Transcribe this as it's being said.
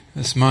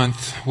This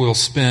month we'll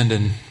spend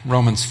in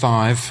Romans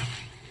 5.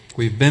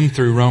 We've been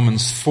through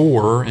Romans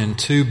 4 in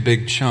two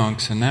big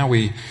chunks, and now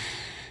we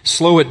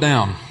slow it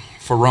down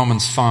for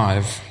Romans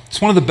 5. It's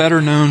one of the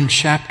better known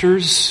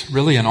chapters,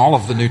 really, in all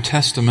of the New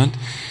Testament.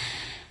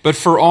 But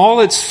for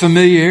all its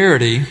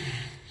familiarity,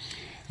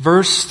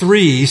 verse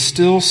 3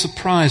 still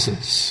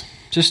surprises.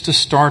 Just to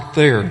start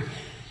there.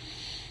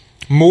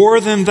 More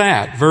than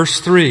that,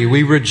 verse 3,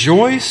 we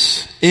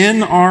rejoice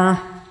in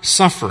our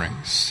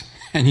sufferings.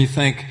 And you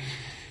think,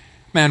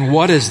 man,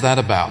 what is that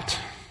about?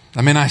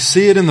 I mean, I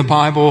see it in the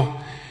Bible.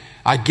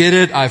 I get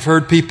it. I've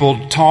heard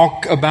people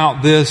talk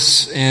about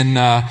this in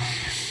kind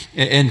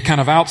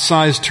of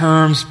outsized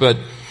terms, but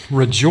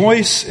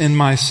rejoice in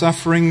my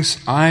sufferings,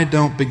 I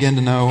don't begin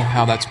to know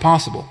how that's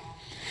possible.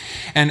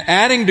 And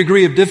adding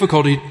degree of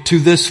difficulty to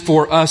this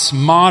for us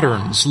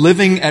moderns,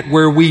 living at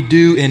where we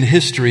do in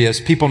history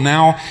as people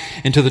now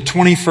into the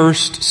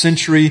 21st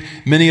century,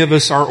 many of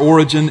us, our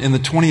origin in the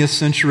 20th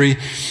century,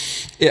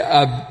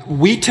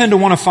 we tend to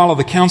want to follow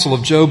the counsel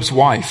of Job's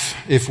wife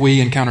if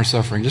we encounter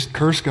suffering. Just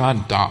curse God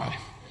and die.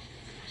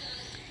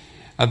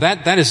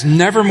 That is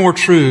never more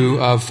true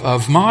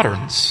of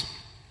moderns.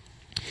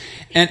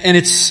 And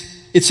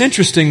it's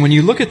interesting when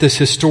you look at this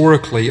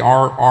historically,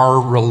 our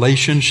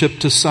relationship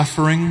to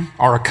suffering,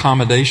 our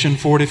accommodation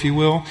for it, if you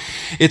will.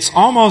 It's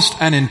almost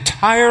an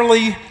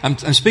entirely, I'm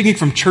speaking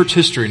from church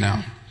history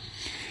now,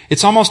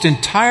 it's almost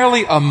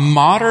entirely a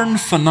modern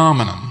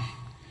phenomenon.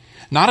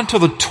 Not until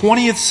the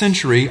 20th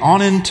century,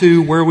 on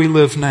into where we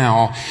live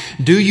now,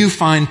 do you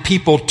find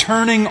people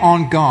turning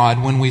on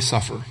God when we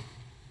suffer.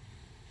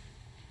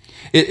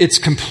 It's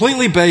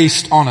completely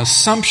based on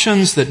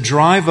assumptions that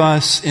drive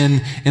us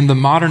in the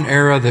modern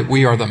era that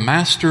we are the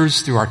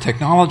masters through our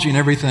technology and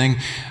everything.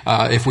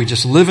 If we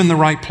just live in the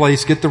right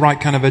place, get the right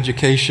kind of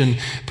education,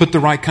 put the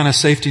right kind of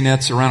safety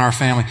nets around our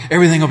family,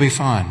 everything will be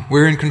fine.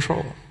 We're in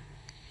control.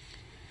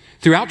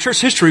 Throughout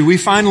church history, we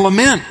find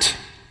lament.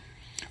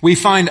 We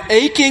find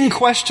aching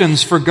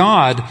questions for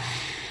God.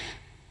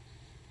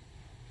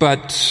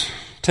 But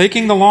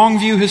taking the long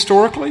view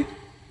historically,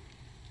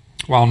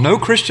 while no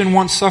Christian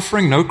wants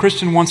suffering, no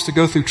Christian wants to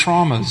go through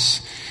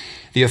traumas,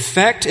 the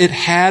effect it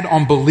had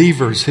on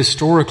believers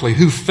historically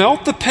who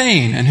felt the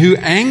pain and who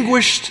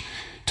anguished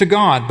to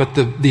God, but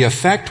the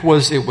effect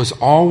was it was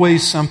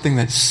always something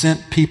that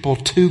sent people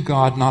to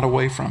God, not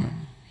away from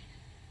Him.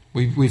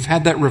 We've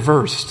had that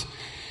reversed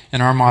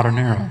in our modern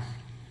era.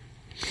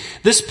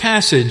 This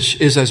passage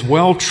is as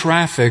well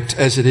trafficked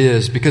as it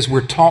is because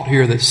we're taught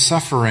here that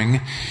suffering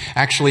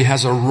actually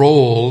has a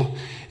role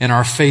in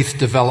our faith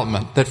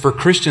development. That for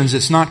Christians,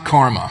 it's not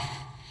karma.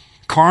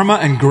 Karma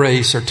and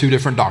grace are two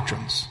different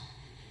doctrines.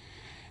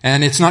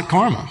 And it's not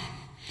karma.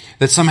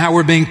 That somehow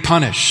we're being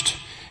punished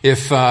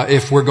if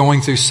we're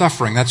going through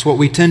suffering. That's what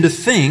we tend to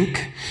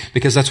think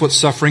because that's what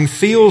suffering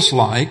feels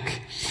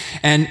like.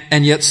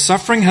 And yet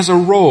suffering has a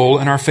role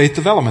in our faith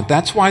development.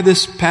 That's why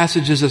this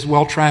passage is as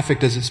well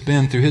trafficked as it's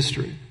been through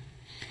history.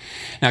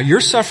 Now,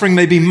 your suffering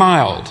may be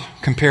mild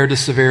compared to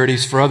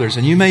severities for others.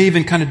 And you may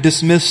even kind of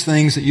dismiss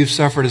things that you've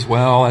suffered as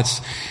well.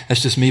 That's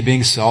just me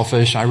being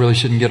selfish. I really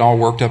shouldn't get all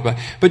worked up.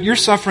 But your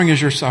suffering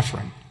is your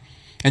suffering.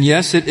 And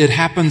yes, it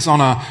happens on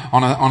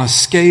a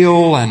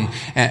scale, and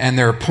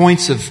there are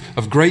points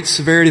of great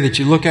severity that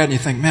you look at and you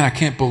think, man, I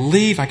can't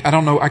believe, I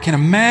don't know, I can't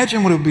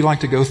imagine what it would be like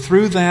to go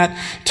through that,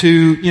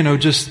 to,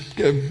 just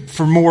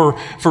for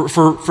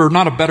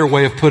not a better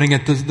way of putting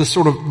it, the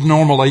sort of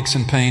normal aches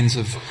and pains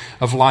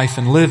of life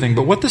and living.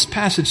 But what this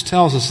passage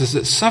tells us is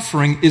that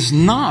suffering is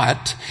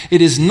not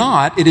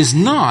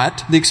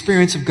the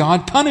experience of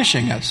God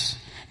punishing us.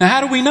 Now,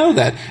 how do we know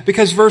that?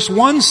 Because verse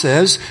 1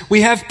 says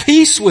we have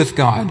peace with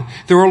God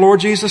through our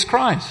Lord Jesus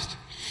Christ.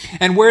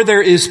 And where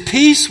there is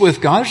peace with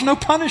God, there's no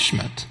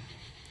punishment.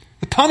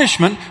 The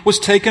punishment was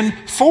taken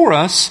for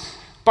us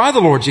by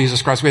the Lord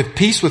Jesus Christ. We have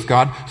peace with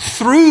God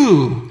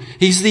through,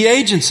 He's the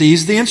agency,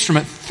 He's the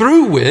instrument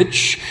through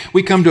which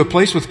we come to a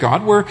place with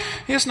God where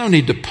He has no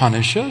need to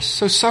punish us.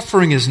 So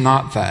suffering is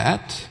not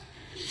that.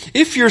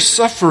 If you're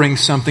suffering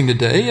something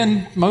today,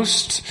 and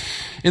most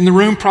in the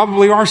room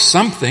probably are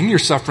something. You're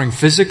suffering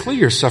physically.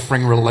 You're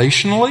suffering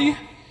relationally.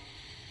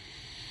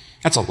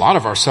 That's a lot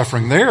of our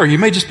suffering there. Or you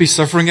may just be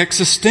suffering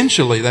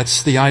existentially.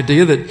 That's the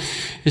idea that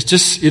it's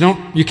just,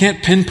 you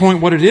can't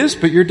pinpoint what it is,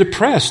 but you're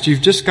depressed.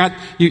 You've just got,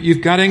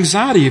 you've got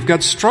anxiety. You've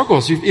got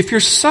struggles. If you're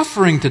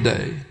suffering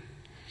today,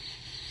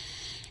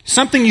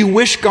 something you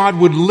wish God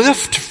would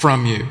lift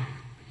from you,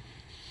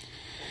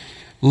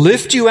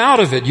 lift you out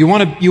of it. You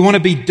want to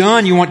be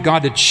done. You want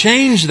God to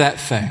change that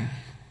thing.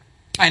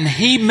 And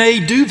He may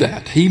do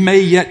that. He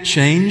may yet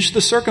change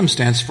the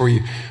circumstance for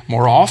you.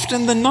 More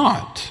often than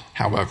not,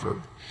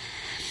 however,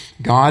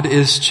 God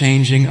is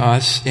changing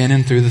us in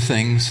and through the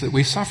things that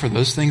we suffer.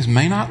 Those things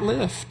may not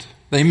lift.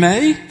 They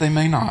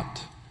may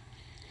not.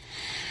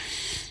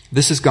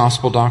 This is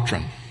gospel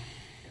doctrine.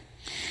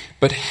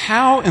 But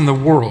how in the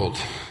world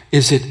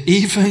is it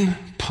even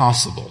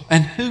possible?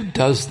 And who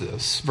does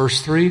this?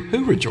 Verse 3,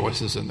 who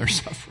rejoices in their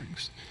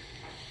sufferings?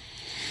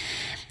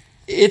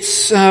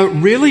 It's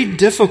really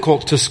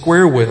difficult to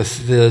square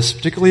with this,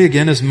 particularly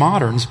again as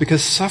moderns,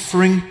 because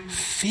suffering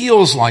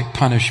feels like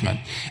punishment.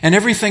 And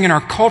everything in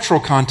our cultural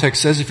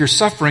context says if you're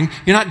suffering,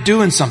 you're not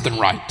doing something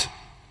right.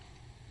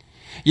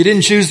 You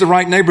didn't choose the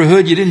right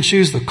neighborhood. You didn't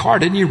choose the car.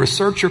 Didn't you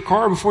research your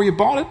car before you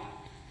bought it?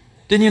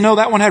 Didn't you know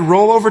that one had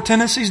rollover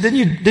tendencies? Didn't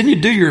you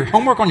do your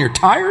homework on your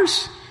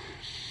tires?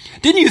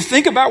 Didn't you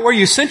think about where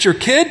you sent your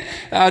kid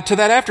to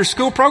that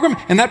after-school program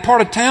in that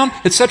part of town,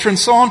 etc., and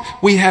so on?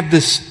 We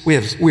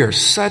are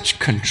such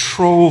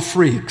control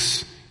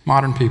freaks,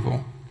 modern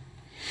people,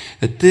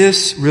 that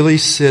this really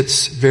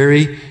sits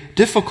very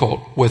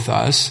difficult with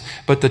us.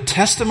 But the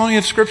testimony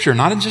of Scripture,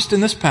 not just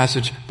in this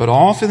passage, but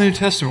all through the New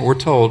Testament, we're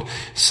told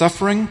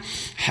suffering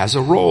has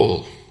a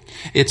role.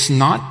 It's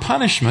not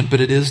punishment,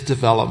 but it is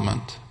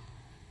development.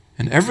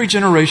 And every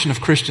generation of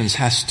Christians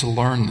has to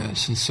learn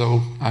this. And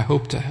so I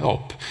hope to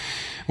help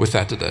with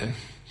that today.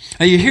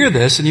 Now you hear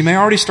this and you may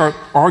already start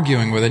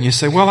arguing with it and you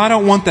say, well, I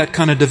don't want that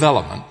kind of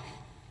development.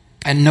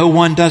 And no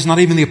one does, not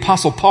even the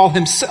Apostle Paul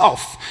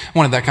himself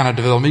wanted that kind of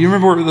development. You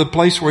remember the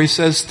place where he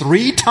says,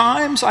 3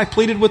 times I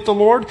pleaded with the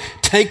Lord,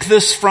 take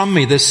this from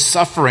me, this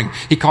suffering.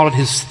 He called it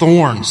his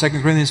thorn, 2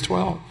 Corinthians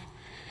 12.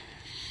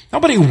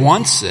 Nobody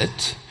wants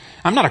it.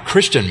 I'm not a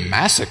Christian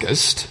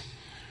masochist.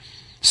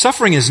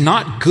 Suffering is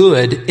not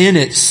good in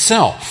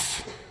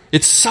itself.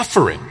 It's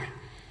suffering.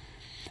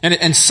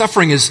 And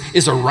suffering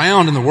is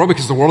around in the world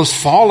because the world is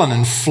fallen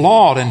and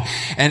flawed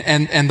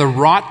and the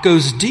rot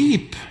goes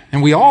deep.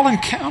 And we all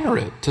encounter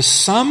it to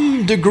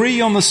some degree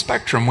on the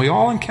spectrum. We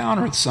all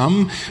encounter it.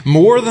 Some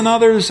more than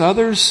others,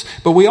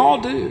 but we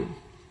all do.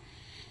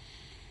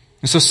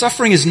 And so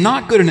suffering is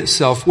not good in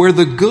itself. Where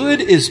the good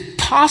is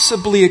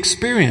possibly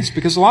experienced,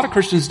 because a lot of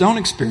Christians don't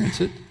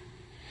experience it.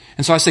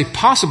 And so I say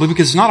possibly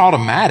because it's not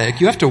automatic.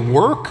 You have to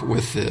work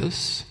with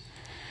this.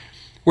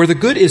 Where the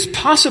good is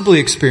possibly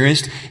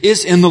experienced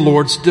is in the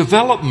Lord's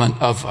development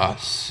of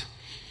us.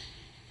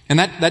 And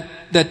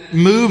that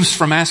moves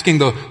from asking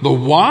the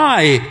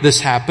why this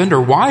happened or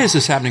why is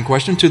this happening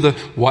question to the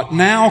what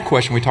now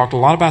question. We talked a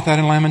lot about that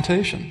in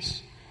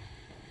Lamentations.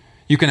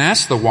 You can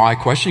ask the why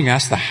question, you can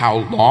ask the how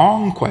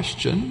long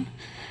question,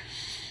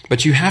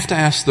 but you have to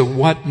ask the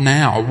what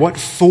now, what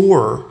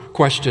for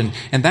question.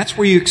 And that's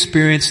where you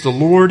experience the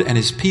Lord and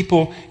His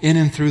people in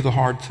and through the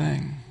hard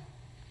thing.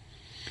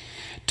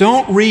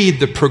 Don't read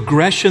the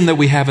progression that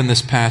we have in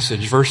this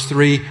passage. Verse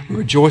 3, we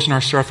rejoice in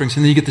our sufferings,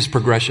 and then you get this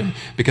progression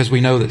because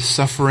we know that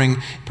suffering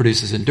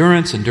produces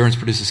endurance, endurance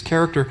produces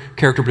character,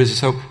 character produces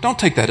hope. Don't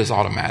take that as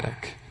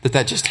automatic,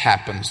 that just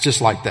happens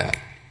just like that.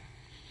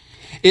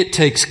 It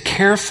takes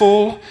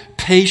careful,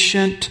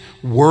 patient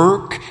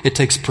work. It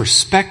takes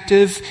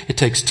perspective. It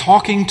takes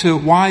talking to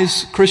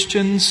wise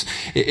Christians.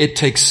 It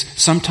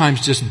takes sometimes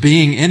just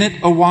being in it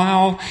a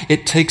while.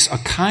 It takes a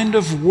kind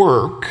of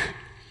work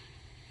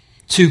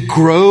to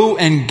grow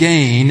and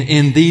gain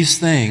in these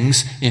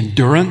things: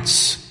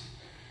 endurance,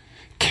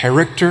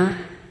 character,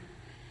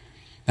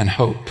 and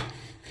hope.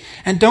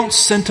 And don't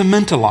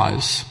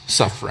sentimentalize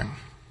suffering.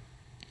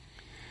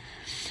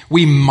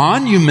 We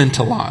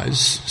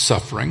monumentalize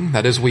suffering.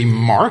 That is, we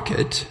mark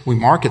its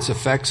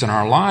effects in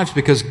our lives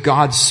because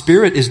God's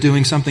Spirit is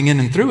doing something in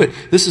and through it.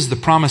 This is the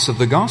promise of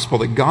the gospel,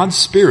 that God's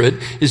Spirit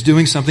is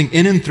doing something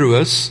in and through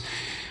us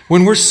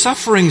when we're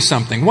suffering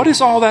something. What is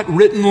all that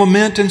written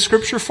lament in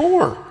Scripture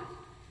for?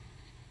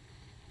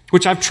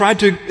 Which I've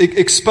tried to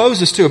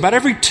expose us to. About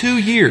every 2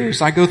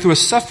 years, I go through a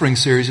suffering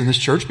series in this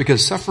church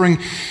because suffering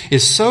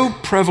is so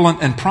prevalent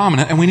and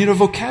prominent, and we need a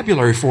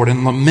vocabulary for it.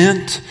 And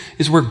lament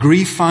is where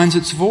grief finds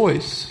its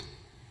voice.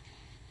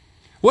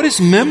 What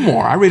is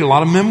memoir? I read a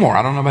lot of memoir.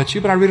 I don't know about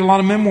you, but I read a lot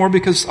of memoir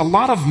because a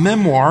lot of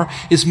memoir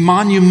is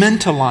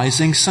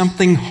monumentalizing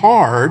something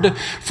hard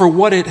for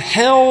what it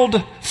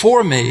held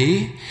for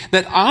me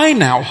that I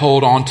now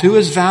hold on to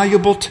as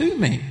valuable to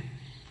me.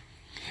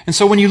 And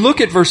so when you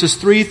look at verses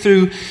 3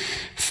 through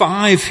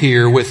 5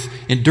 here with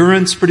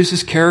endurance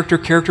produces character,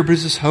 character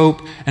produces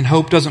hope, and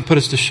hope doesn't put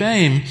us to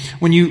shame.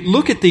 When you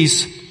look at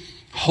these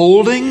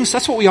holdings,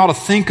 that's what we ought to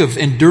think of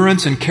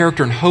endurance and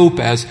character and hope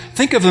as.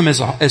 Think of them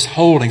as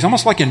holdings,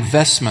 almost like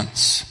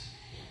investments.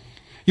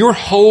 Your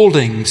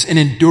holdings in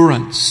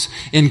endurance,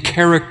 in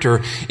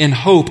character, in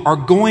hope are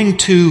going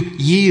to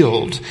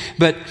yield.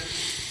 But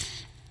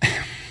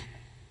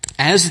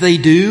as they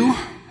do,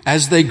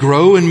 as they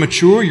grow and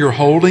mature, your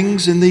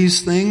holdings in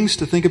these things,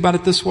 to think about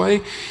it this way,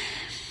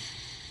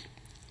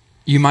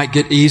 you might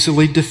get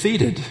easily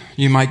defeated.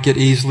 You might get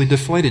easily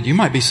deflated. You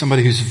might be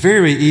somebody who's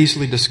very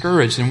easily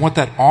discouraged. And what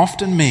that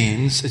often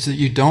means is that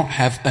you don't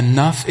have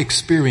enough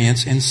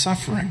experience in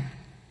suffering.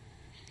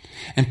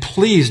 And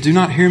please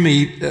don't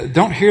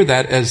hear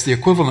that as the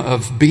equivalent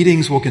of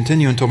beatings will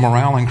continue until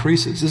morale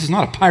increases. This is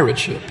not a pirate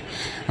ship,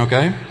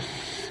 okay?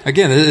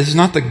 Again, this is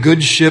not the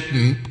good ship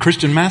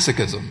Christian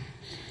masochism.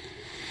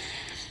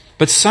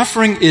 But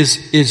suffering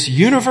is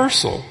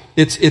universal.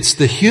 It's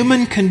the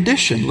human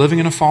condition living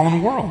in a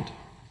fallen world.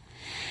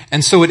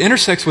 And so it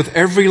intersects with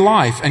every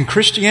life. And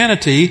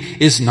Christianity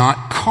is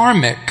not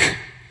karmic.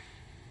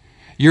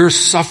 You're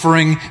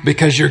suffering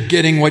because you're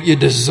getting what you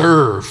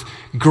deserve.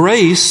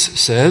 Grace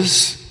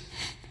says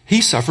He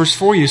suffers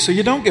for you so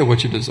you don't get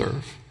what you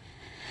deserve.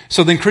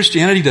 So then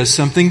Christianity does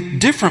something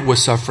different with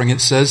suffering. It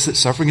says that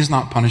suffering is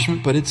not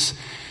punishment, but it's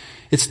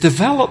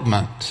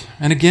development.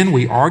 And again,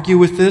 we argue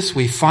with this,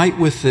 we fight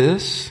with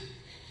this.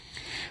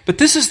 But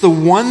this is the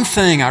one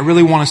thing I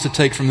really want us to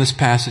take from this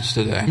passage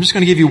today. I'm just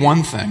going to give you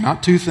one thing,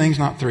 not two things,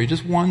 not three,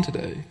 just one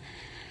today.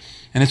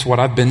 And it's what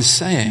I've been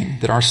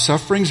saying, that our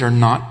sufferings are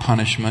not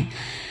punishment,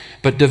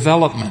 but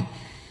development.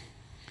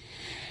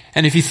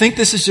 And if you think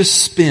this is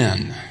just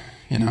spin,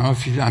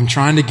 I'm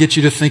trying to get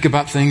you to think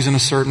about things in a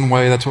certain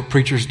way, that's what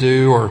preachers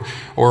do,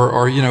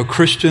 or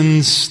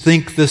Christians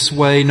think this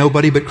way,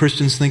 nobody but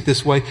Christians think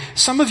this way.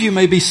 Some of you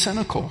may be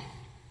cynical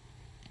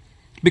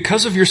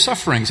because of your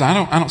sufferings. I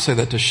don't say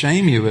that to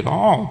shame you at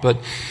all, but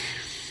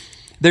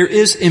there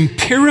is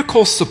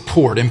empirical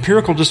support.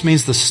 Empirical just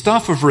means the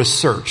stuff of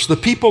research. The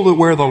people that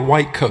wear the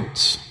white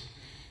coats.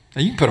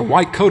 Now, you can put a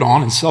white coat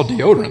on and sell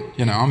deodorant.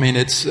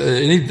 It's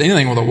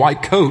anything with a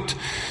white coat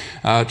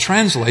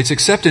translates,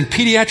 except in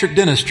pediatric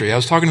dentistry. I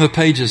was talking to the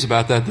Pages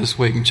about that this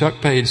week, and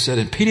Chuck Page said,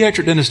 in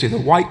pediatric dentistry, the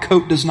white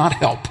coat does not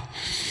help.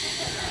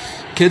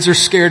 Kids are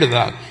scared of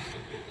that.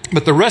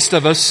 But the rest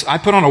of us, I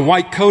put on a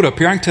white coat up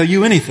here, I can tell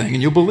you anything,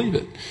 and you'll believe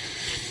it.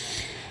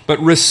 But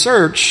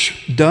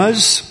research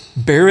does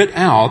bear it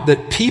out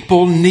that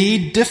people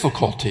need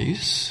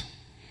difficulties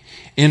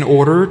in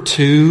order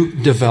to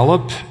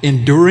develop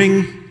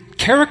enduring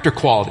character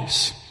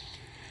qualities,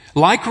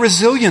 like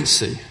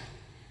resiliency,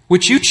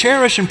 which you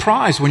cherish and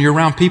prize when you're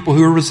around people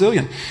who are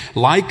resilient,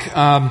 like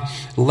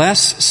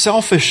less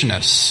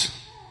selfishness.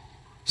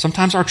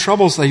 Sometimes our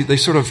troubles, they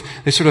sort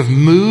of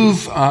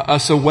move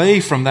us away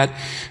from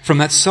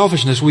that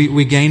selfishness.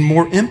 We gain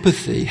more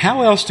empathy.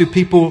 How else do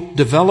people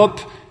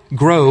develop,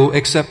 grow,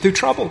 except through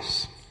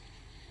troubles?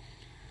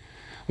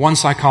 One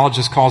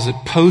psychologist calls it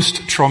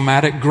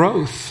post-traumatic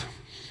growth.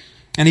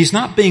 And he's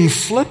not being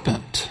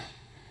flippant.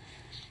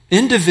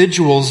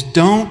 Individuals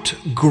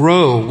don't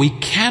grow. We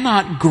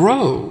cannot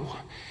grow.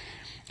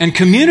 And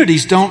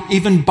communities don't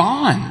even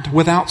bond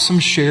without some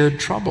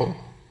shared trouble.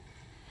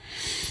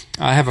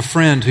 I have a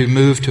friend who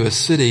moved to a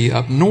city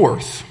up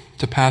north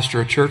to pastor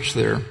a church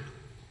there.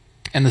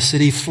 And the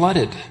city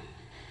flooded.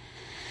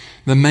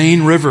 The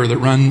main river that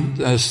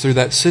runs through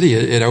that city,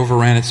 it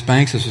overran its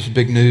banks. This was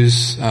big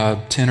news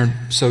 10 or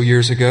so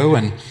years ago.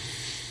 And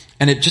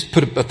it just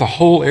the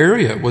whole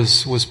area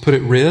was put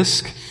at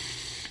risk.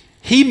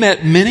 He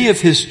met many of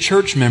his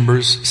church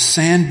members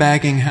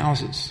sandbagging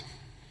houses.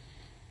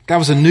 Guy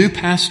was a new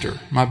pastor,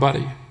 my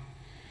buddy.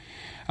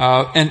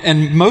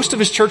 And most of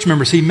his church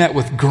members he met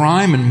with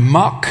grime and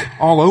muck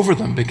all over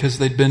them because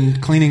they'd been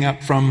cleaning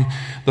up from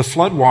the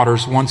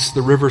floodwaters once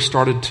the river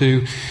started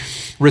to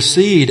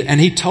recede.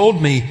 And he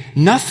told me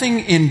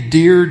nothing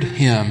endeared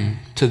him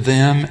to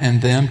them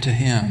and them to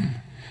him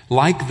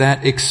like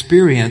that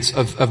experience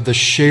of the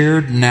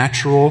shared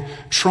natural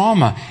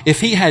trauma. If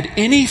he had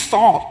any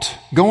thought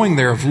going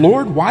there of,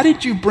 Lord, why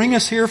did you bring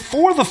us here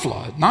for the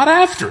flood, not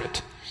after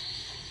it?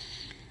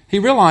 He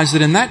realized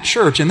that in that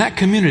church, in that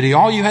community,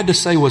 all you had to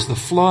say was the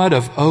flood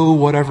of,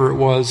 whatever it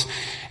was,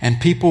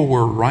 and people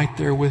were right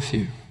there with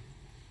you.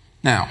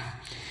 Now,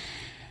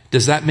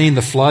 does that mean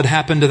the flood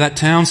happened to that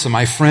town so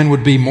my friend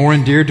would be more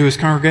endeared to his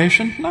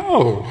congregation?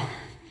 No.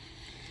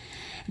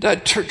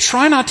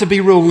 Try not to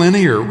be real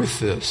linear with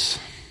this.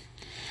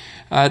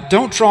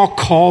 Don't draw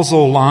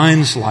causal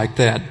lines like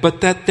that,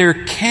 but that there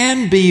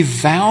can be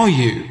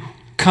value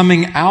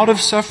coming out of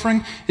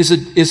suffering is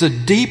a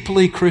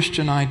deeply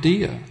Christian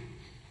idea.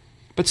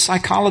 But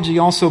psychology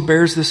also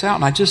bears this out,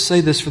 and I just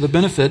say this for the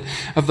benefit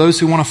of those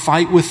who want to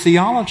fight with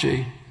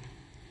theology.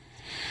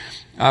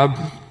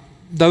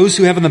 Those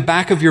who have in the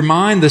back of your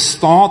mind this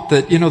thought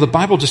that, the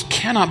Bible just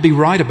cannot be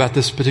right about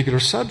this particular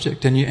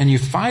subject, and you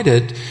fight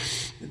it.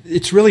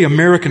 It's really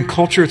American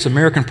culture, it's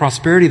American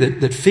prosperity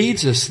that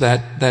feeds us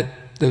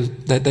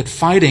that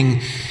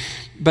fighting.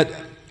 But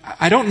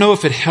I don't know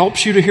if it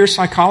helps you to hear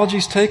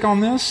psychology's take on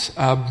this.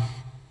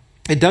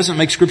 It doesn't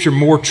make Scripture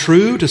more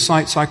true to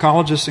cite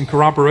psychologists in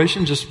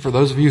corroboration, just for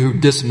those of you who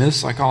dismiss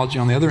psychology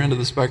on the other end of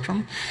the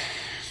spectrum.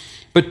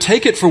 But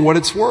take it for what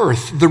it's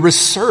worth. The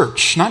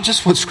research, not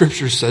just what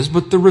Scripture says,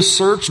 but the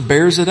research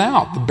bears it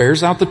out. It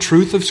bears out the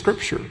truth of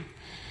Scripture.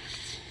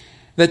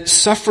 That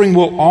suffering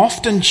will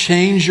often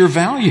change your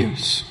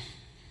values.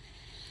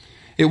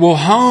 It will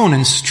hone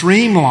and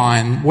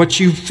streamline what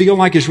you feel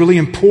like is really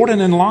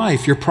important in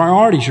life, your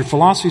priorities, your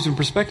philosophies and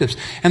perspectives.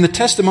 And the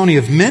testimony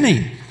of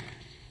many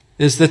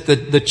is that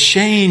the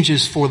change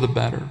is for the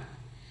better.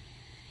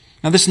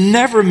 Now, this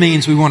never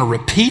means we want to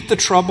repeat the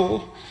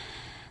trouble.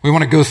 We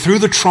want to go through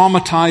the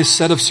traumatized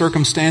set of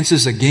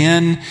circumstances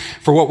again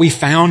for what we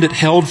found it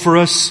held for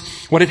us,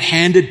 what it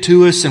handed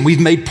to us, and we've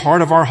made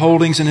part of our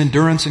holdings and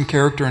endurance and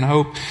character and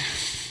hope.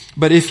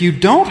 But if you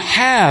don't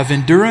have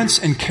endurance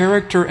and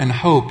character and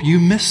hope, you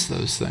miss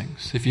those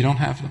things if you don't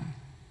have them.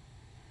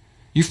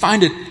 You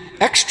find it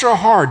extra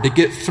hard to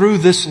get through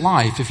this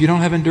life if you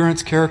don't have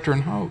endurance, character,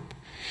 and hope.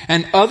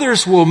 And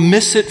others will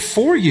miss it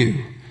for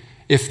you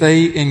if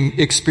they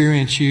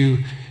experience you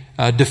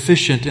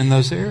deficient in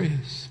those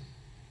areas.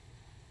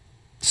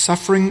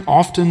 Suffering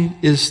often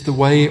is the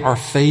way our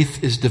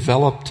faith is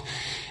developed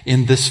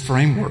in this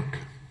framework.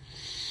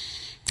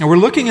 Now we're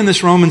looking in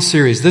this Romans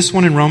series, this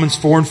one in Romans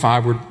 4 and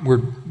 5.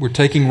 We're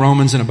taking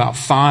Romans in about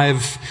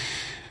 5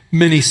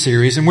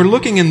 mini-series, and we're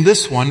looking in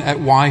this one at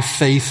why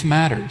faith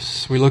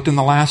matters. We looked in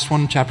the last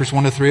one, chapters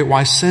 1 to 3, at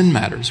why sin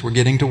matters. We're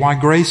getting to why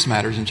grace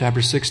matters in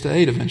chapters 6 to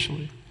 8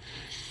 eventually.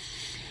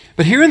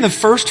 But here in the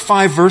first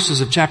 5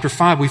 verses of chapter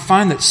 5, we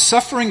find that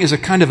suffering is a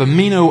kind of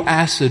amino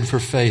acid for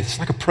faith. It's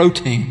like a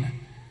protein.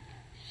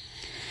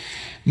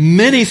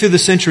 Many through the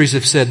centuries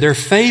have said their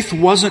faith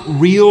wasn't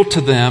real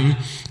to them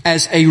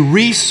as a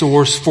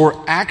resource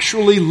for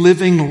actually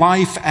living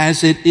life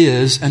as it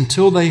is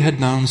until they had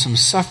known some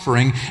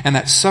suffering, and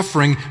that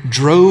suffering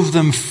drove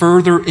them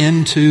further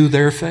into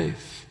their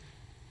faith.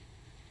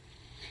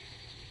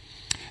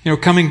 You know,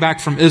 coming back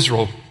from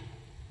Israel,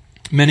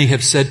 many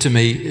have said to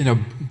me, you know,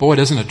 boy,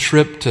 doesn't a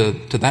trip to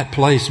that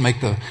place make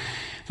the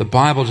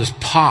Bible just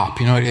pop?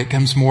 You know, it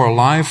comes more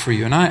alive for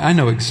you. And I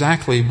know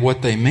exactly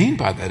what they mean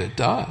by that. It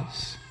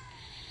does.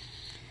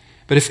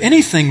 But if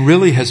anything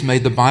really has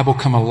made the Bible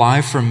come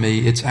alive for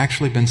me, it's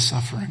actually been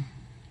suffering.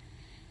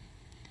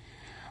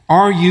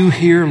 Are you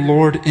here,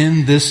 Lord,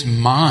 in this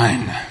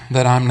mine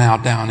that I'm now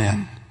down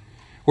in?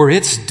 Where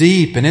it's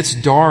deep and it's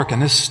dark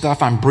and this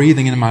stuff I'm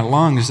breathing into my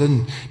lungs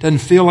doesn't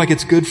feel like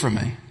it's good for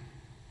me.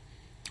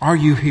 Are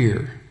you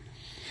here?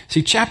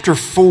 See, chapter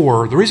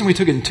 4, the reason we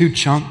took it in 2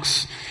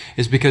 chunks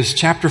is because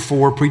chapter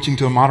 4, preaching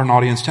to a modern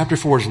audience, chapter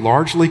 4 is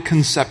largely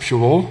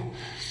conceptual,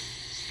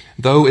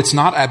 though it's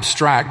not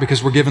abstract,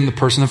 because we're given the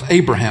person of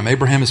Abraham.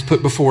 Abraham is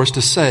put before us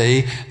to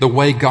say the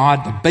way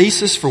God, the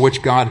basis for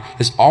which God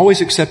has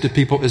always accepted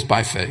people is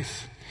by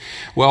faith.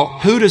 Well,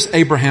 who does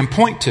Abraham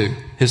point to?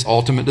 His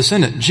ultimate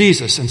descendant,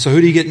 Jesus. And so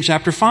who do you get in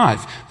chapter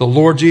 5? The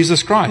Lord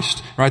Jesus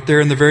Christ, right there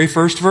in the very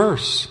first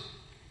verse.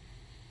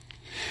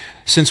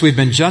 Since we've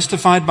been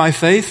justified by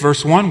faith,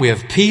 verse 1, we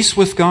have peace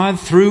with God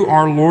through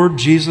our Lord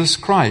Jesus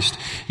Christ.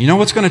 You know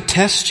what's going to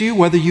test you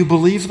whether you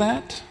believe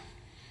that?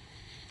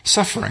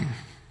 Suffering.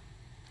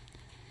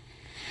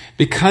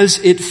 Because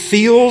it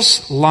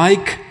feels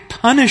like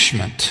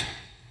punishment.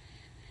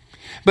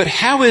 But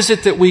how is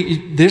it that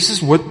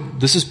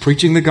this is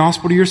preaching the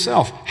gospel to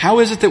yourself. How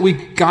is it that we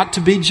got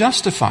to be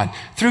justified?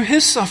 Through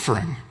His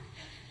suffering.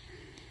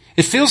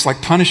 It feels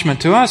like punishment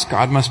to us.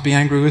 God must be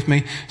angry with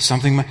me.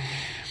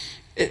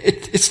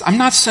 I'm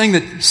not saying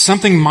that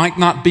something might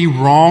not be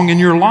wrong in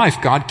your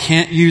life. God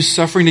can't use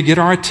suffering to get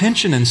our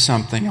attention in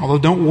something, although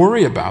don't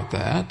worry about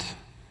that.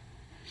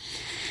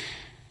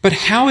 But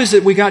how is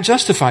it we got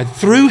justified?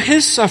 Through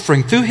His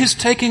suffering, through His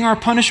taking our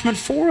punishment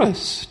for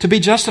us. To be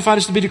justified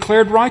is to be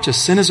declared righteous.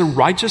 Sin is a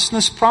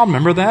righteousness problem.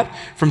 Remember that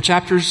from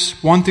chapters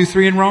 1 through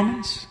 3 in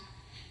Romans?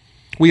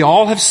 We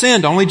all have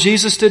sinned, only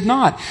Jesus did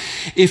not.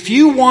 If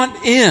you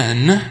want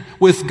in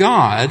with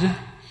God,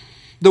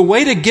 the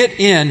way to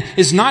get in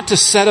is not to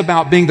set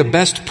about being the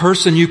best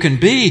person you can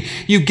be.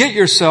 You get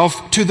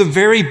yourself to the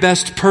very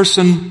best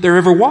person there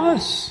ever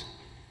was.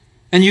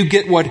 And you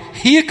get what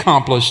He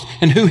accomplished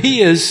and who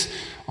He is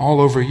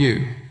all over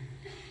you.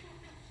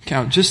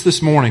 Count, just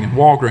this morning at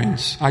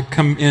Walgreens, I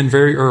come in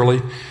very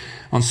early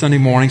on Sunday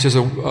mornings. There's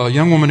a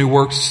young woman who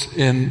works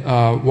in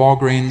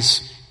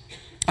Walgreens,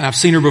 and I've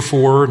seen her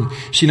before, and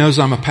she knows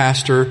I'm a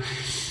pastor.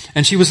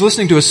 And she was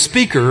listening to a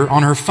speaker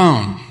on her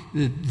phone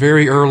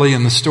very early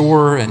in the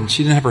store, and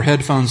she didn't have her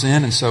headphones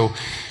in, and so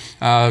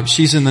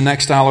she's in the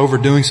next aisle over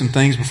doing some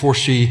things before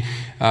she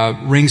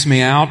rings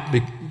me out,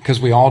 because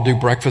we all do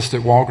breakfast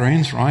at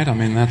Walgreens, right? I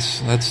mean,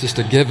 that's just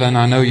a given.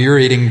 I know you're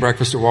eating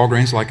breakfast at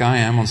Walgreens like I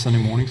am on Sunday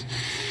mornings.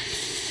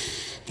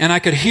 And I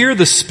could hear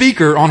the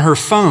speaker on her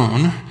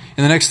phone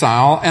in the next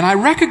aisle, and I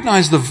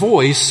recognized the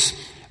voice,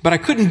 but I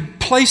couldn't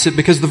place it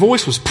because the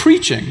voice was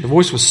preaching. The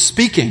voice was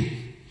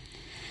speaking.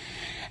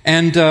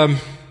 And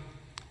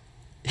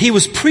he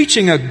was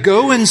preaching a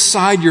go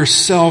inside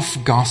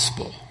yourself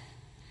gospel.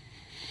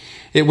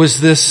 It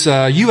was this,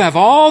 you have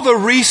all the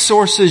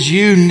resources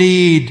you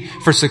need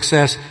for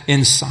success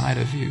inside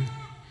of you.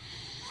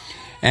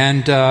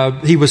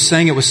 And he was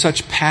saying it with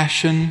such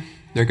passion.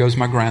 There goes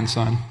my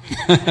grandson.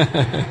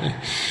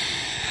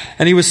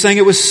 And he was saying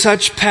it with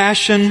such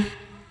passion.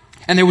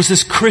 And there was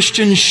this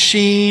Christian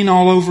sheen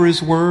all over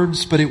his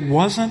words, but it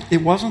wasn't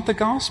the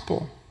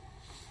gospel.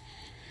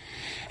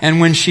 And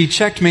when she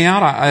checked me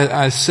out,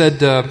 I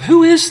said,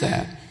 who is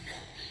that?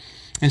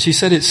 And she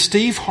said, it's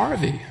Steve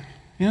Harvey.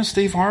 You know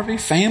Steve Harvey?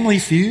 Family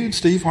Feud,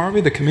 Steve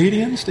Harvey, the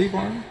comedian, Steve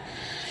Harvey.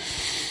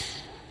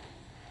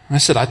 I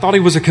said, I thought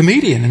he was a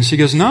comedian. And she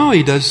goes, no,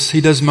 he does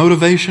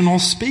motivational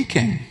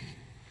speaking.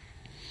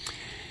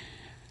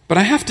 But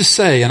I have to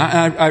say, and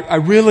I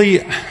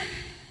really,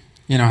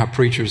 you know how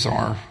preachers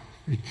are.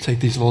 You take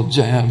these little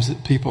jabs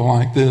at people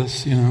like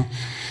this, you know.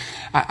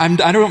 I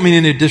don't mean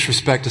any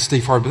disrespect to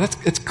Steve Harvey, but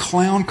it's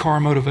clown car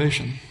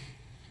motivation.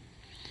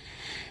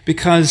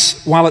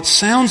 Because while it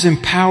sounds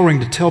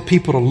empowering to tell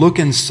people to look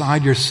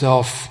inside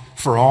yourself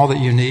for all that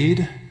you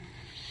need,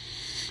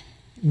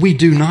 we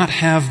do not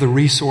have the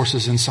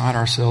resources inside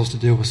ourselves to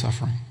deal with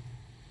suffering.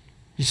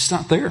 It's just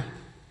not there.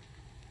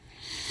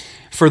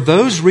 For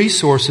those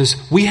resources,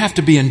 we have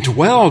to be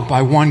indwelled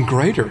by one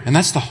greater, and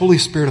that's the Holy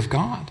Spirit of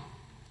God,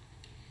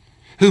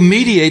 who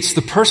mediates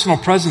the personal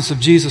presence of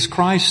Jesus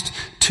Christ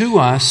to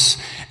us,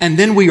 and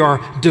then we are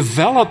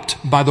developed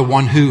by the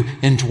one who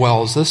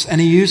indwells us,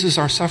 and He uses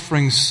our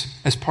sufferings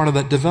as part of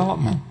that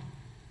development.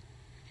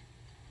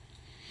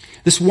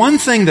 This one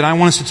thing that I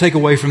want us to take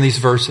away from these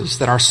verses,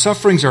 that our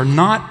sufferings are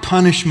not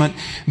punishment,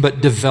 but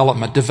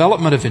development.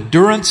 Development of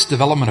endurance,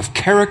 development of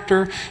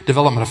character,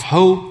 development of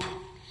hope.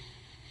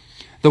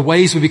 The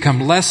ways we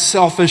become less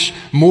selfish,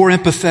 more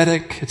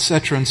empathetic,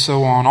 etc., and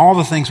so on. All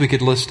the things we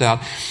could list out.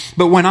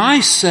 But when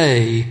I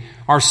say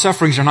our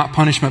sufferings are not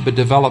punishment, but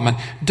development,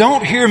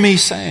 don't hear me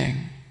saying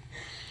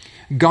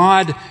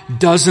God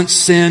doesn't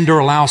send or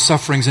allow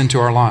sufferings into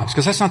our lives,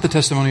 because that's not the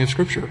testimony of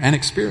Scripture and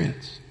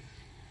experience.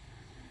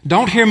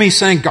 Don't hear me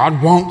saying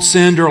God won't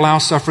send or allow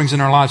sufferings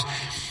in our lives.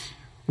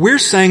 We're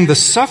saying the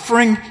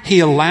suffering He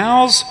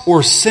allows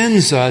or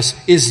sends us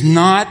is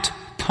not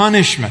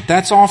punishment.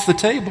 That's off the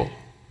table.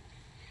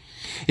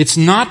 It's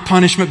not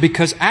punishment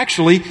because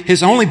actually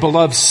His only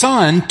beloved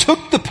Son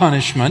took the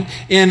punishment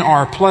in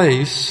our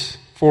place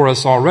for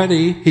us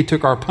already. He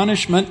took our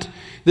punishment.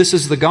 This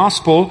is the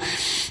gospel.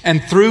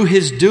 And through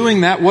His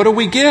doing that, what do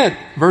we get?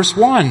 Verse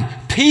 1,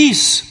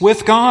 peace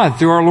with God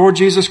through our Lord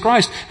Jesus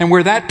Christ. And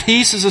where that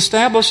peace is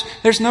established,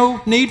 there's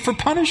no need for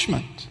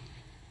punishment.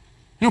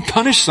 You don't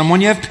punish someone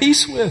you have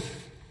peace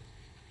with.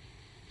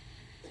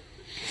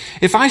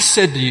 If I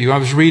said to you, I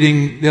was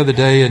reading the other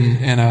day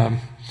and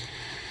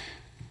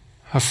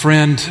a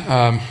friend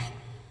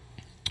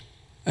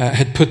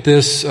had put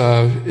this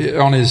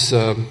on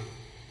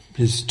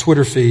his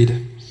Twitter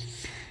feed.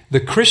 The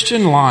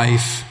Christian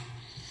life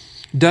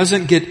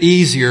doesn't get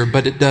easier,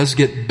 but it does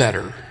get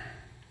better.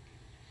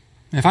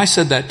 If I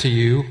said that to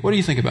you, what do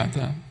you think about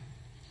that?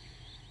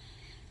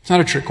 It's not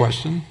a trick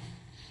question.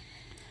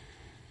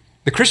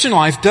 The Christian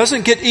life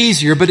doesn't get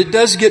easier, but it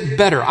does get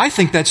better. I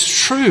think that's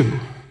true.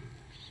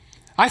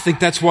 I think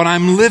that's what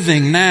I'm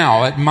living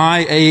now at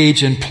my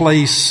age and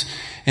place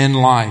in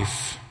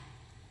life.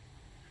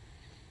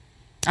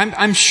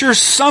 I'm sure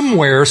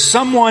somewhere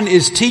someone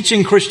is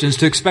teaching Christians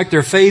to expect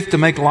their faith to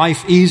make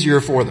life easier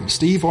for them.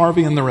 Steve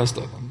Harvey and the rest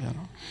of them.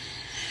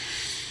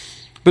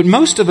 But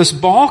most of us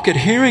balk at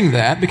hearing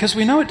that because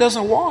we know it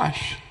doesn't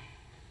wash.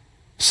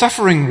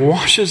 Suffering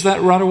washes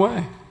that right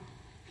away.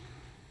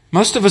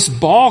 Most of us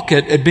balk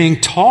at being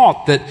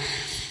taught that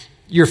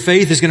your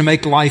faith is going to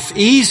make life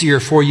easier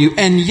for you.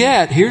 And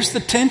yet, here's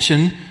the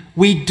tension.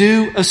 We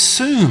do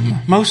assume,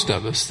 most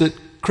of us, that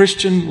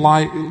Christian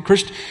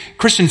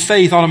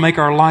faith ought to make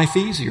our life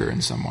easier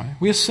in some way.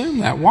 We assume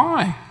that.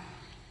 Why?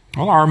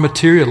 Well, our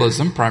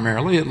materialism,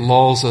 primarily, it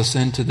lulls us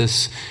into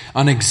this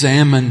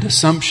unexamined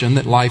assumption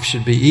that life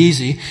should be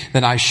easy,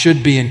 that I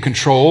should be in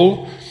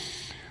control,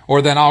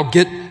 or that I'll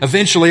get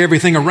eventually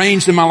everything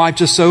arranged in my life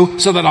just so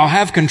that I'll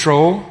have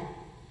control.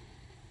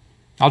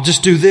 I'll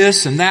just do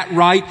this and that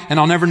right, and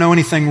I'll never know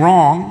anything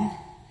wrong.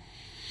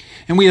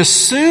 And we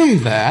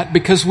assume that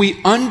because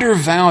we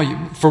undervalue.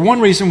 For one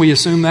reason, we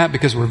assume that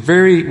because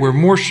we're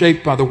more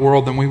shaped by the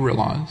world than we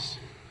realize.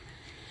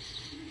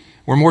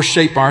 We're more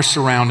shaped by our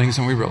surroundings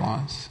than we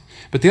realize.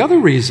 But the other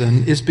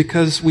reason is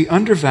because we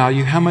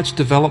undervalue how much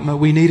development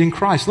we need in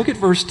Christ. Look at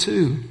verse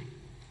 2.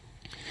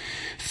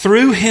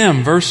 Through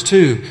Him, verse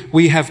 2,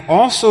 we have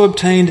also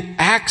obtained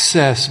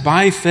access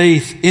by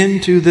faith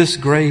into this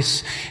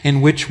grace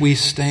in which we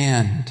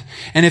stand.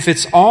 And if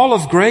it's all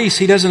of grace,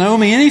 He doesn't owe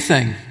me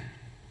anything,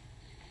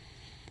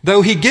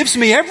 though He gives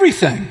me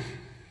everything.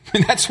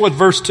 And that's what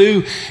verse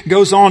 2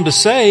 goes on to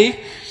say.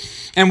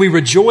 And we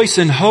rejoice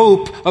in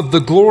hope of the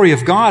glory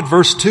of God.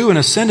 Verse 2 in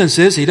a sentence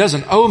is, He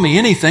doesn't owe me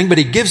anything, but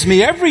He gives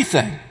me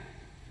everything.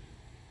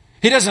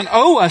 He doesn't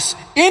owe us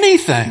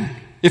anything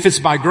if it's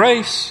by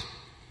grace.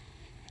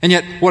 And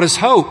yet, what is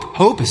hope?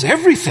 Hope is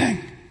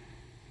everything.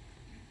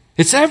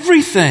 It's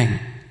everything.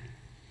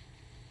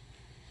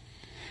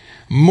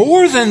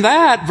 More than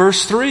that,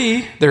 verse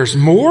 3, there's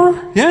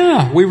more?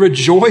 Yeah, we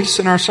rejoice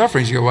in our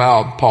sufferings. You go,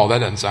 well, Paul, that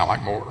doesn't sound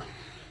like more.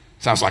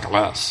 Sounds like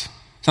less.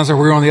 Sounds like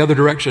we're going the other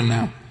direction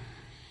now.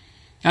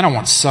 I don't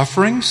want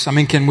sufferings. I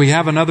mean, can we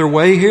have another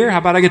way here? How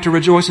about I get to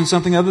rejoice in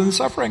something other than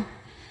suffering?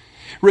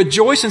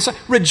 Rejoice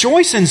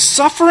in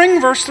suffering,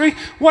 verse 3?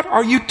 What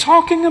are you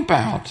talking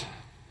about?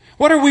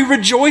 What are we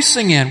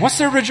rejoicing in? What's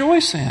there to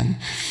rejoice in?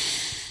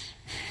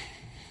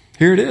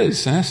 Here it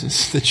is, in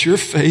essence, that your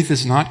faith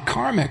is not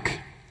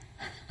karmic.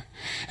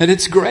 And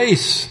it's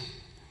grace.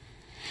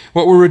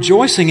 What we're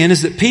rejoicing in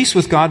is that peace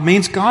with God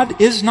means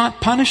God is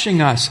not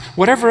punishing us.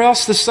 Whatever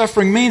else the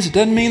suffering means, it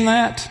doesn't mean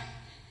that.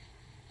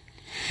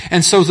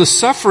 And so the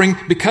suffering,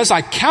 because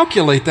I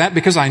calculate that,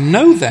 because I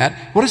know that,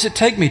 what does it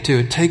take me to?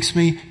 It takes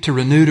me to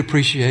renewed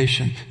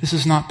appreciation. This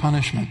is not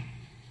punishment.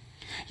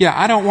 Yeah,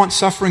 I don't want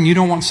suffering. You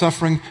don't want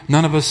suffering.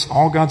 None of us,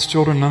 all God's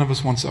children, none of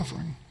us want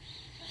suffering.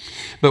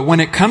 But when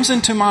it comes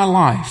into my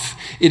life,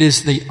 it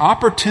is the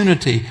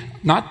opportunity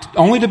not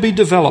only to be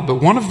developed,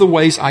 but one of the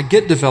ways I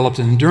get developed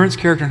in endurance,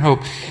 character, and hope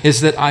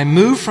is that I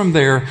move from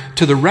there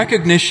to the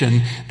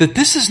recognition that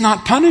this is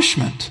not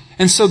punishment.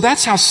 And so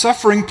that's how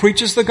suffering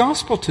preaches the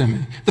gospel to me.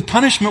 The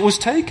punishment was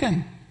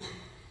taken.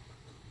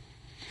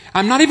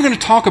 I'm not even going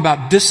to talk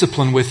about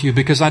discipline with you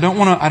because I don't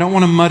want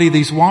to muddy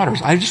these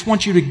waters. I just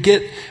want you to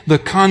get the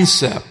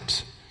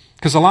concept.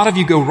 Because a lot of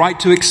you go right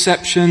to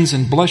exceptions,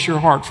 and bless your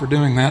heart for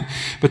doing that,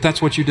 but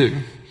that's what you do.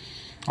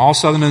 All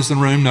Southerners in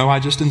the room know I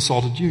just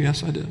insulted you.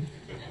 Yes, I did.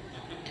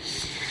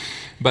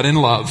 But in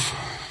love.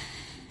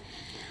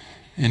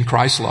 In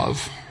Christ's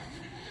love.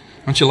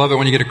 Don't you love it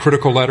when you get a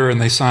critical letter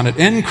and they sign it,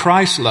 in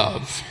Christ's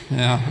love?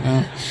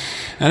 Yeah.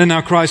 And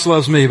now Christ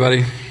loves me,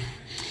 buddy.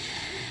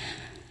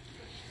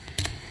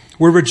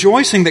 We're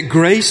rejoicing that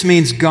grace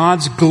means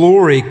God's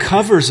glory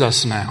covers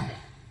us now.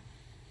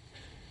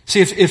 See,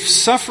 if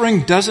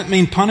suffering doesn't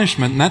mean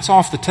punishment, and that's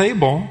off the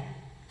table,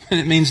 then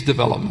it means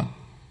development.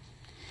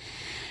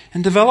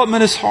 And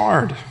development is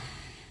hard.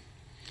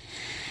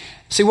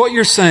 See, what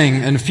you're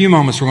saying, in a few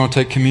moments we're going to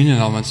take communion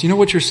elements. You know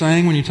what you're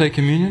saying when you take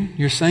communion?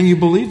 You're saying you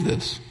believe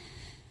this.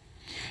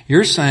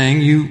 You're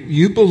saying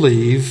you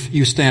believe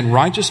you stand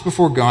righteous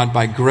before God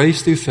by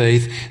grace through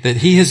faith, that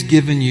He has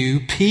given you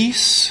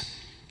peace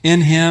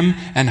in Him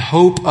and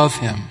hope of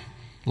Him,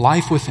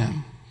 life with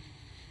Him.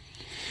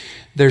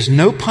 There's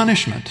no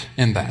punishment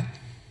in that.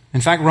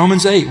 In fact,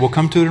 Romans 8, we'll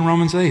come to it in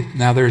Romans 8.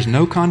 Now there's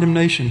no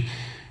condemnation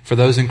for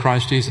those in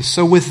Christ Jesus.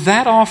 So with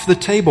that off the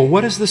table,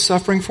 what is the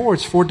suffering for?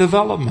 It's for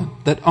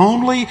development. The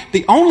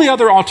only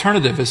other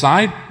alternative as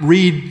I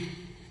read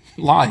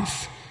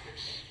life,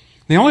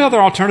 the only other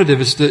alternative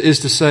is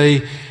to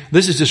say,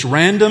 this is just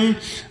random,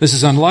 this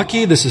is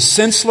unlucky, this is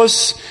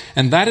senseless,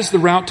 and that is the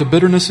route to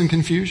bitterness and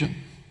confusion.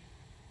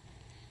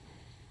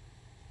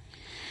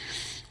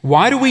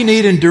 Why do we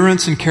need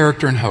endurance and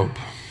character and hope?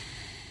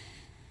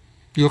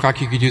 You look like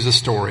you could use a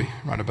story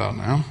right about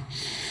now.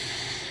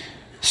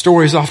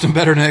 Story is often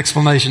better than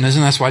explanation,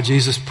 isn't it? That's why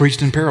Jesus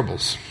preached in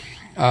parables.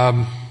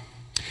 Let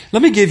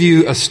me give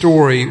you a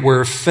story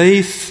where a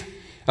faith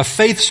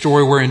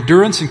story where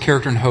endurance and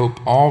character and hope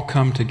all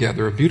come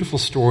together. A beautiful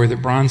story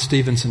that Brian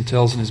Stevenson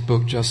tells in his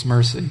book, Just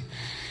Mercy.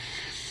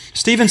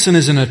 Stevenson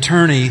is an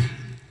attorney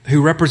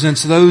who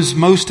represents those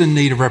most in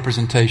need of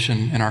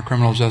representation in our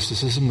criminal justice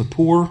system, the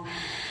poor,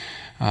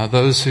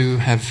 those who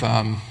have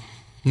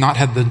not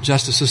had the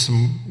justice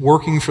system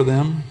working for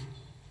them.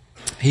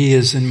 He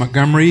is in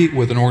Montgomery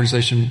with an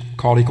organization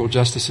called Equal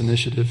Justice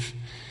Initiative.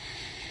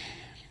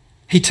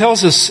 He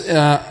tells us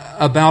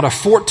about a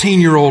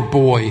 14-year-old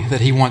boy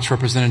that he once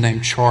represented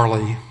named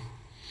Charlie.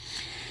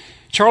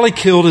 Charlie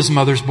killed his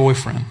mother's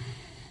boyfriend.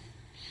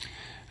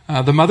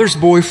 The mother's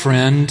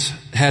boyfriend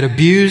had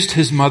abused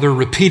his mother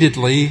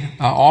repeatedly,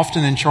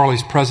 often in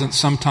Charlie's presence.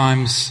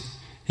 Sometimes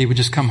he would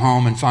just come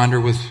home and find her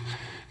with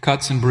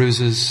cuts and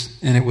bruises,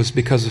 and it was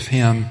because of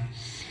him.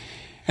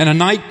 And a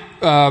night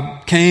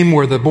came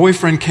where the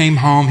boyfriend came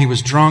home. He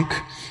was drunk,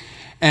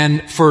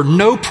 and for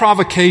no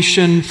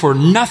provocation, for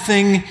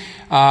nothing,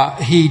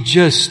 he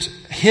just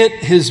hit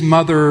his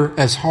mother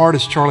as hard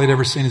as Charlie had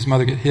ever seen his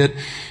mother get hit.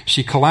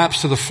 She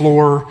collapsed to the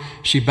floor.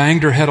 She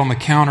banged her head on the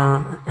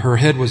counter. Her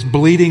head was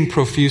bleeding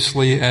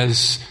profusely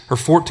as her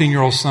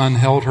 14-year-old son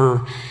held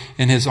her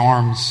in his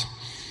arms.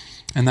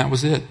 And that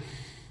was it.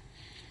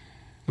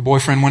 The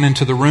boyfriend went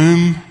into the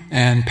room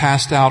and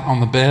passed out on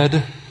the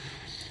bed.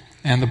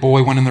 And the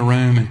boy went in the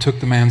room and took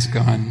the man's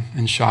gun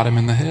and shot him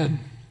in the head.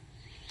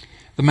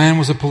 The man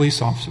was a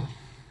police officer.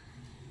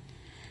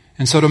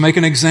 And so to make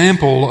an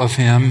example of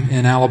him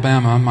in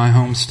Alabama, my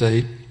home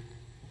state,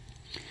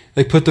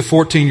 they put the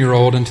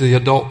 14-year-old into the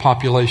adult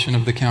population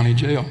of the county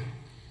jail.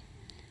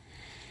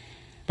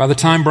 By the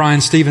time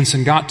Brian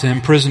Stevenson got to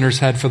him, prisoners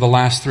had for the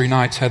last 3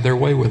 nights had their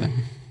way with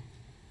him.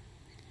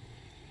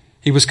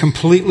 He was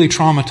completely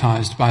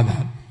traumatized by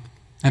that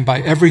and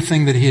by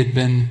everything that he had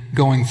been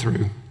going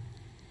through.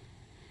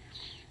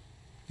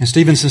 And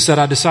Stevenson said,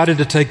 I decided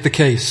to take the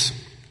case.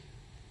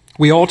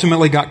 We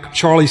ultimately got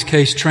Charlie's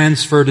case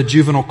transferred to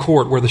juvenile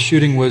court where the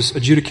shooting was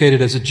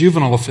adjudicated as a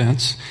juvenile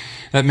offense.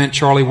 That meant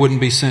Charlie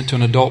wouldn't be sent to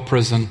an adult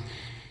prison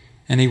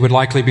and he would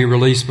likely be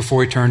released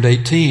before he turned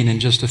 18 in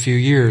just a few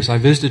years. I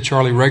visited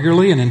Charlie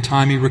regularly and in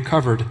time he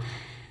recovered.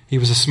 He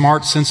was a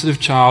smart, sensitive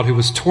child who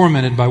was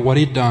tormented by what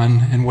he'd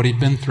done and what he'd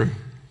been through.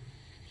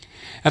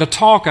 At a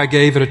talk I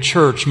gave at a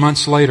church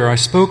months later, I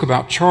spoke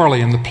about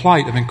Charlie and the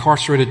plight of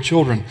incarcerated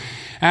children.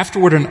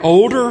 Afterward, an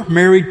older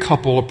married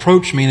couple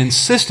approached me and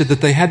insisted that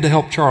they had to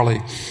help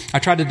Charlie. I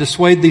tried to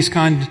dissuade these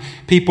kind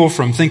people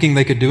from thinking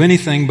they could do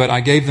anything, but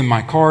I gave them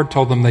my card,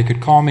 told them they could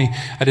call me.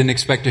 I didn't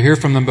expect to hear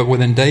from them, but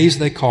within days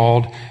they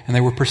called and they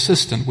were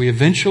persistent. We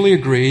eventually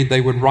agreed they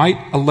would write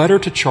a letter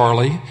to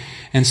Charlie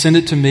and send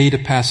it to me to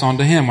pass on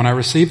to him. When I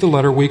received the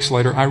letter weeks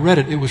later, I read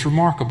it. It was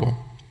remarkable.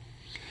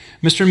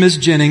 Mr. and Ms.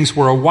 Jennings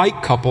were a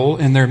white couple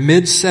in their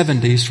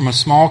mid-70s from a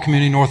small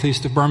community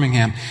northeast of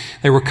Birmingham.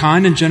 They were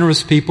kind and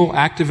generous people,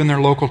 active in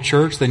their local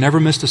church. They never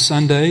missed a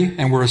Sunday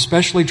and were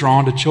especially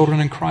drawn to children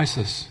in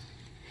crisis.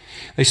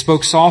 They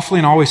spoke softly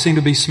and always seemed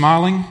to be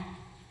smiling.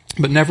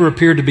 but never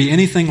appeared to be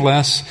anything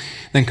less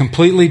than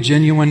completely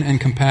genuine and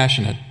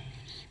compassionate.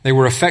 They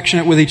were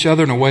affectionate with each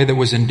other in a way that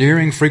was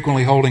endearing,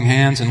 frequently holding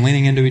hands and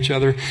leaning into each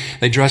other.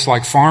 They dressed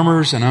like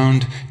farmers and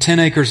owned 10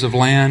 acres of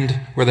land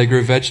where they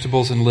grew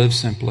vegetables and lived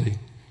simply.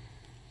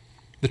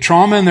 The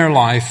trauma in their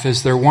life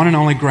is their one and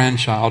only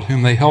grandchild,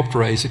 whom they helped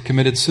raise, had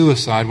committed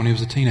suicide when he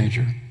was a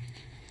teenager.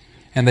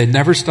 And they'd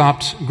never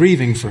stopped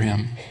grieving for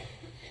him.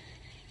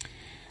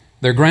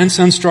 Their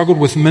grandson struggled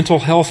with mental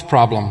health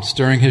problems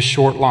during his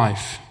short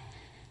life.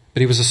 But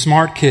he was a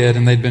smart kid,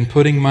 and they'd been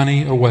putting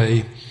money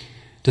away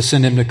to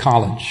send him to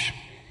college.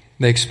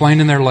 They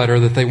explained in their letter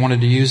that they wanted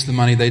to use the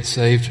money they'd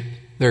saved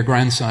their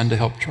grandson to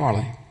help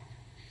Charlie.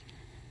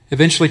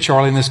 Eventually,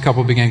 Charlie and this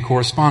couple began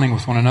corresponding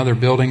with one another,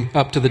 building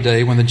up to the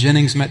day when the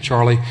Jennings met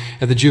Charlie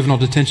at the juvenile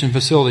detention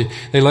facility.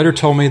 They later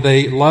told me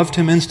they loved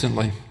him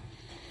instantly.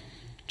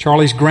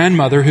 Charlie's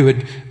grandmother, who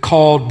had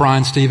called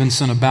Brian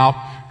Stevenson about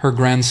her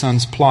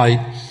grandson's plight,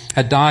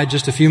 had died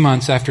just a few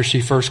months after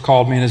she first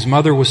called me, and his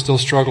mother was still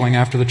struggling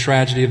after the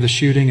tragedy of the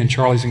shooting and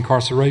Charlie's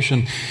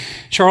incarceration.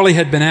 Charlie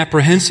had been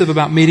apprehensive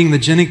about meeting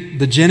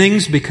the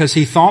Jennings because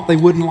he thought they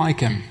wouldn't like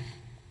him.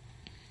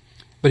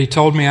 But he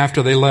told me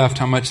after they left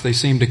how much they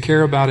seemed to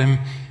care about him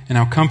and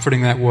how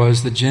comforting that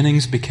was. The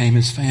Jennings became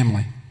his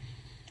family.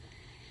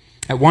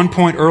 At one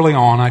point early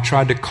on, I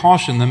tried to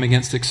caution them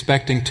against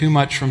expecting too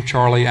much from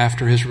Charlie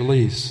after his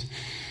release.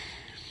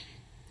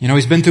 You know,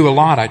 he's been through a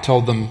lot, I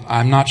told them.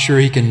 I'm not sure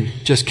he can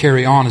just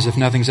carry on as if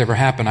nothing's ever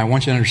happened. I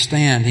want you to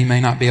understand he may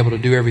not be able to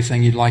do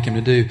everything you'd like him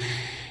to do.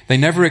 They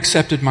never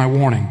accepted my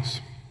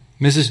warnings.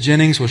 Mrs.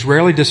 Jennings was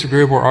rarely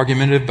disagreeable or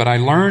argumentative, but I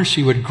learned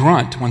she would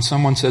grunt when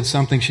someone said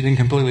something she didn't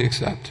completely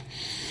accept.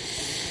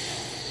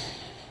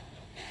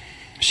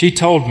 She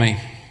told me,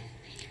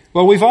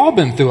 "Well, we've all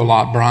been through a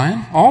lot,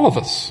 Brian, all of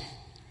us.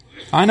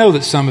 I know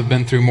that some have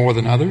been through more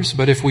than others,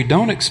 but if we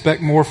don't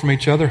expect more from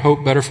each other,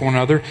 hope better for one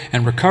another,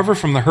 and recover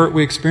from the hurt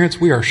we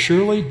experience, we are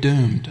surely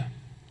doomed."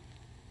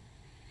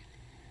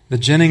 The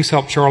Jennings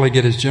helped Charlie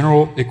get his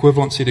general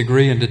equivalency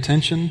degree in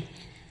detention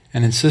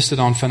and insisted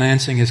on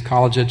financing his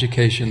college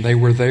education. They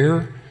were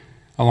there,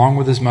 along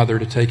with his mother,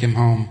 to take him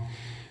home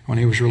when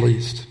he was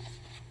released.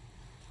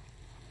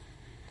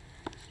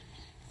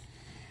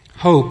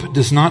 Hope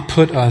does not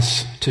put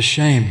us to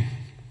shame.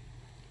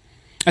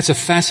 That's a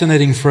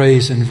fascinating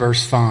phrase in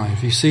verse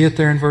 5. You see it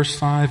there in verse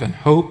 5? And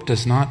hope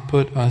does not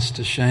put us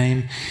to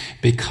shame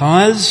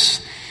because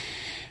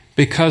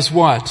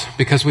what?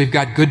 Because we've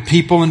got good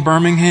people in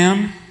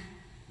Birmingham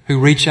who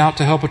reach out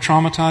to help a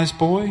traumatized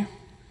boy?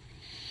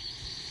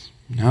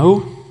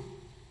 No.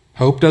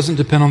 Hope doesn't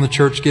depend on the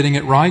church getting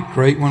it right.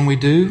 Great when we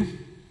do.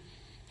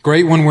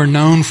 Great when we're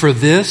known for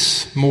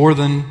this more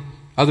than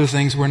other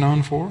things we're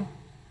known for.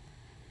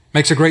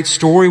 Makes a great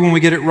story when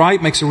we get it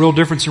right. Makes a real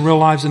difference in real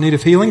lives in need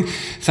of healing.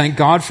 Thank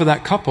God for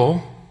that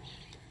couple.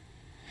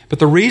 But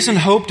the reason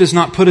hope does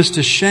not put us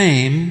to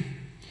shame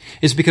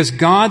is because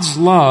God's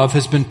love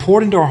has been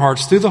poured into our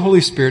hearts through the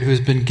Holy Spirit who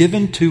has been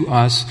given to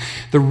us.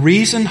 The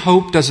reason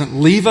hope doesn't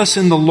leave us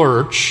in the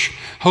lurch,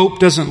 hope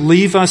doesn't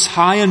leave us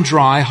high and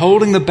dry,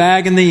 holding the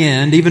bag in the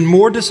end, even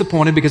more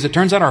disappointed because it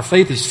turns out our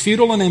faith is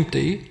futile and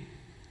empty.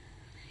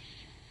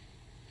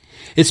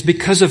 It's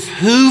because of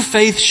who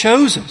faith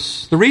shows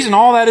us. The reason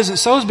all that isn't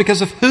so is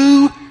because of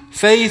who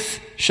faith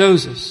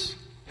shows us.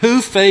 Who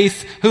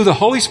the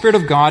Holy Spirit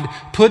of God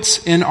puts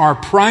in our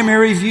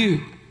primary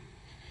view.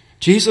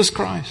 Jesus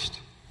Christ.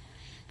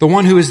 The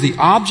one who is the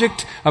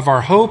object of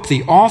our hope,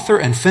 the author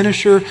and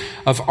finisher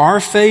of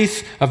our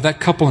faith, of that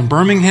couple in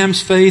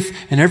Birmingham's faith,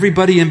 and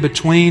everybody in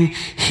between.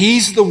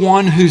 He's the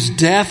one whose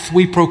death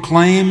we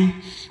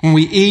proclaim when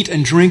we eat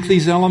and drink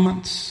these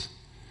elements.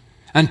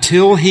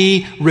 Until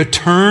He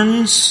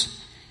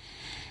returns,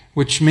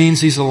 which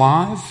means He's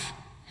alive.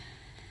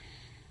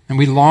 And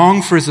we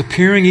long for His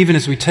appearing even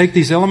as we take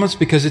these elements,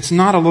 because it's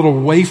not a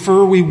little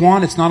wafer we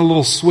want, it's not a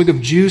little swig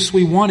of juice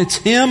we want, it's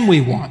Him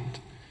we want.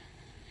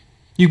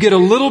 You get a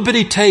little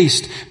bitty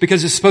taste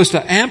because it's supposed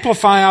to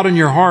amplify out in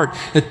your heart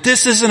that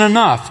this isn't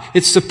enough.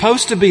 It's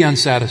supposed to be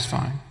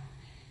unsatisfying.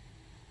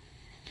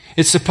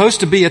 It's supposed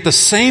to be at the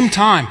same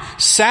time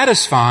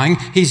satisfying.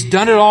 He's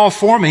done it all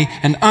for me,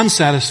 and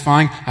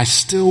unsatisfying. I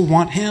still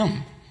want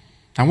Him.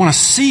 I want to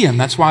see Him.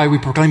 That's why we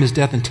proclaim His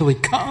death until He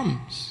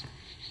comes.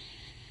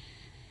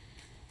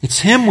 It's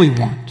Him we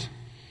want.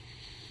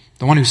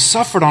 The one who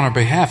suffered on our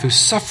behalf, who's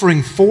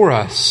suffering for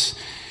us.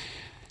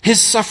 His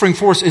suffering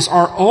for us is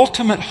our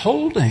ultimate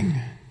holding.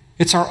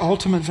 It's our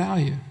ultimate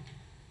value.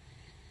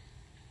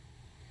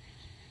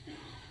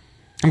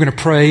 I'm going to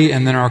pray,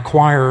 and then our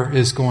choir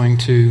is going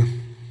to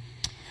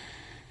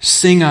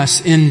sing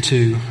us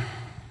into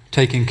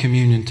taking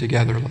communion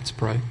together. Let's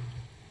pray.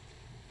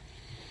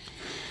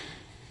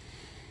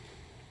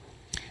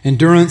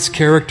 Endurance,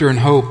 character, and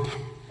hope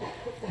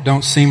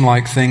don't seem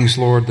like things,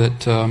 Lord,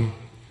 that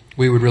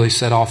we would really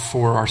set off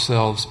for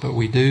ourselves, but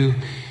we do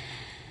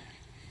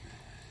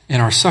in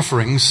our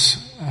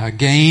sufferings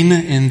gain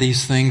in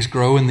these things,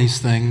 grow in these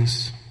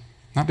things,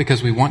 not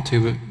because we want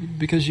to, but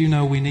because you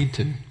know we need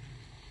to.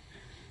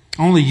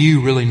 Only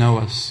you really know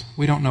us.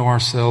 We don't know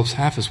ourselves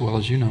half as well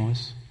as you know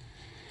us.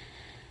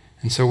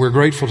 And so we're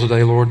grateful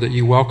today, Lord, that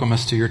you welcome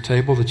us to your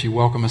table, that you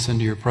welcome us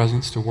into your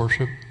presence to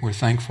worship. We're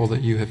thankful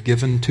that you have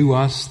given to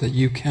us that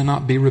you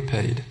cannot be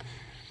repaid.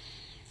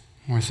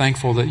 We're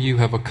thankful that you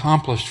have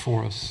accomplished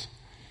for us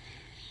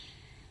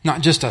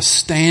not just a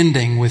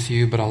standing with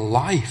you, but a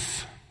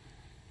life.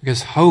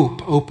 Because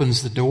hope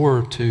opens the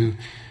door to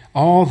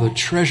all the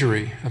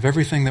treasury of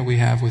everything that we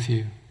have with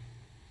you.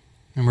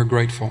 And we're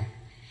grateful.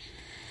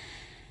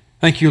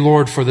 Thank you,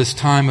 Lord, for this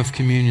time of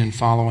communion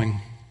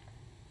following.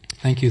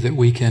 Thank you that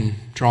we can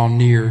draw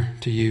near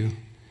to you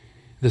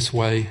this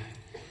way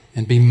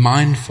and be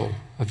mindful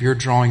of your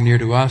drawing near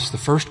to us the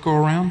first go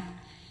around,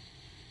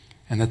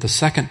 and that the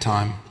second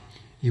time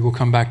you will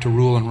come back to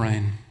rule and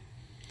reign.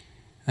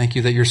 Thank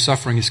you that your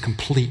suffering is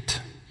complete,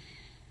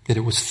 that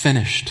it was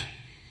finished,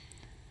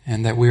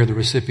 and that we are the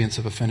recipients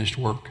of a finished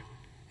work.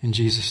 In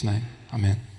Jesus' name, amen.